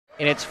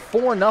and it's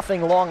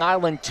 4-0 Long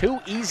Island. 2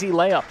 easy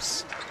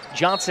layups.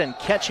 Johnson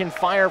catching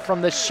fire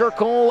from the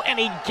circle, and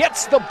he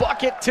gets the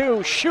bucket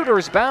too.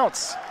 Shooter's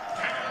bounce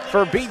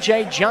for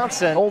B.J.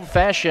 Johnson.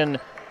 Old-fashioned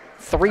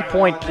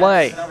three-point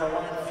play.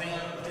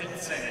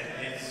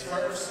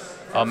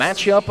 A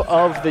matchup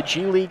of the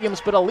G League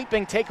games, but a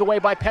leaping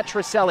takeaway by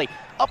Petroselli.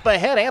 Up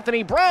ahead,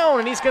 Anthony Brown,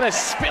 and he's going to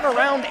spin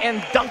around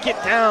and dunk it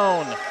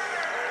down.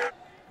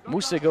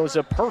 Musa goes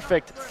a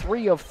perfect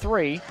 3 of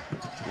 3.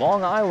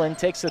 Long Island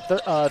takes a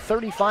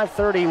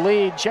 35-30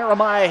 lead.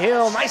 Jeremiah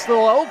Hill, nice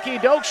little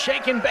okey-doke,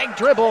 shake and bake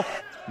dribble.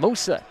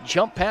 Musa,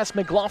 jump past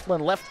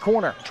McLaughlin, left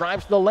corner,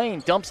 drives the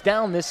lane, dumps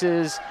down. This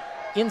is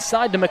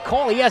inside to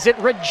McCall. He has it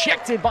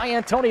rejected by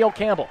Antonio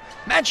Campbell.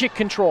 Magic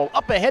control,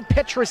 up ahead,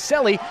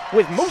 Petroselli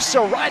with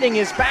Musa riding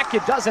his back.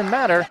 It doesn't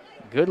matter.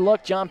 Good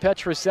luck, John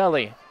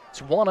Petroselli.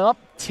 It's one up,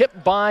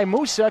 tipped by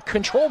Musa,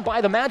 controlled by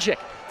the Magic.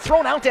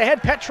 Thrown out to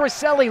head,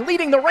 Petroselli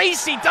leading the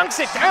race. He dunks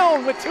it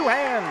down with 2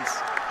 hands.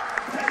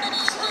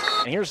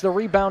 And here's the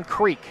rebound,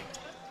 Creek.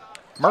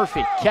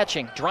 Murphy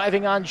catching,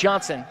 driving on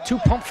Johnson. 2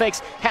 pump fakes,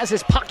 has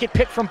his pocket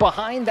pick from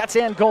behind. That's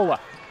Angola.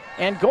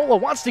 Angola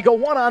wants to go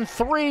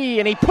 1-on-3,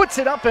 and he puts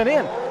it up and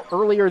in.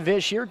 Earlier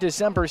this year,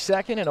 December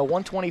 2nd, in a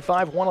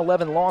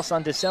 125-111 loss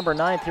on December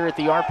 9th here at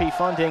the RP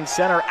Funding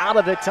Center. Out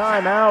of the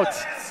timeout.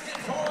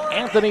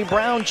 Anthony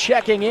Brown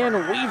checking in,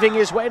 weaving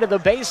his way to the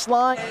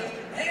baseline.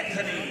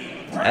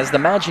 As the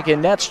Magic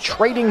and Nets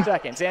trading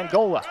seconds.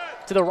 Angola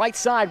to the right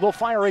side will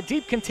fire a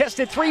deep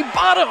contested 3,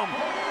 bottom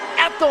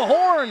at the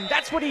horn.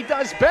 That's what he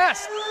does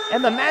best.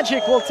 And the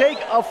Magic will take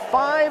a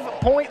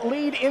 5-point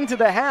lead into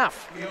the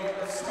half.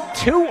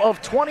 2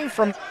 of 20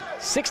 from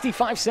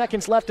 65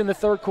 seconds left in the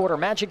third quarter.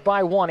 Magic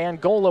by 1.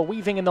 Angola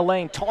weaving in the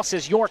lane.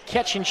 Tosses York,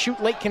 catch and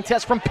shoot late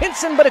contest from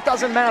Pinson, but it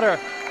doesn't matter.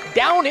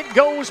 Down it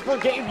goes for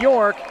Gabe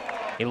York.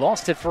 He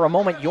lost it for a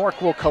moment.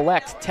 York will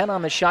collect. 10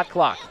 on the shot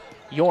clock.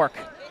 York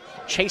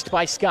chased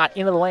by Scott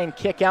into the lane.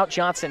 Kick out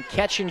Johnson.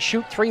 Catch and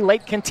shoot 3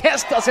 late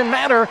contest. Doesn't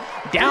matter.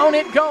 Down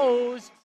it goes.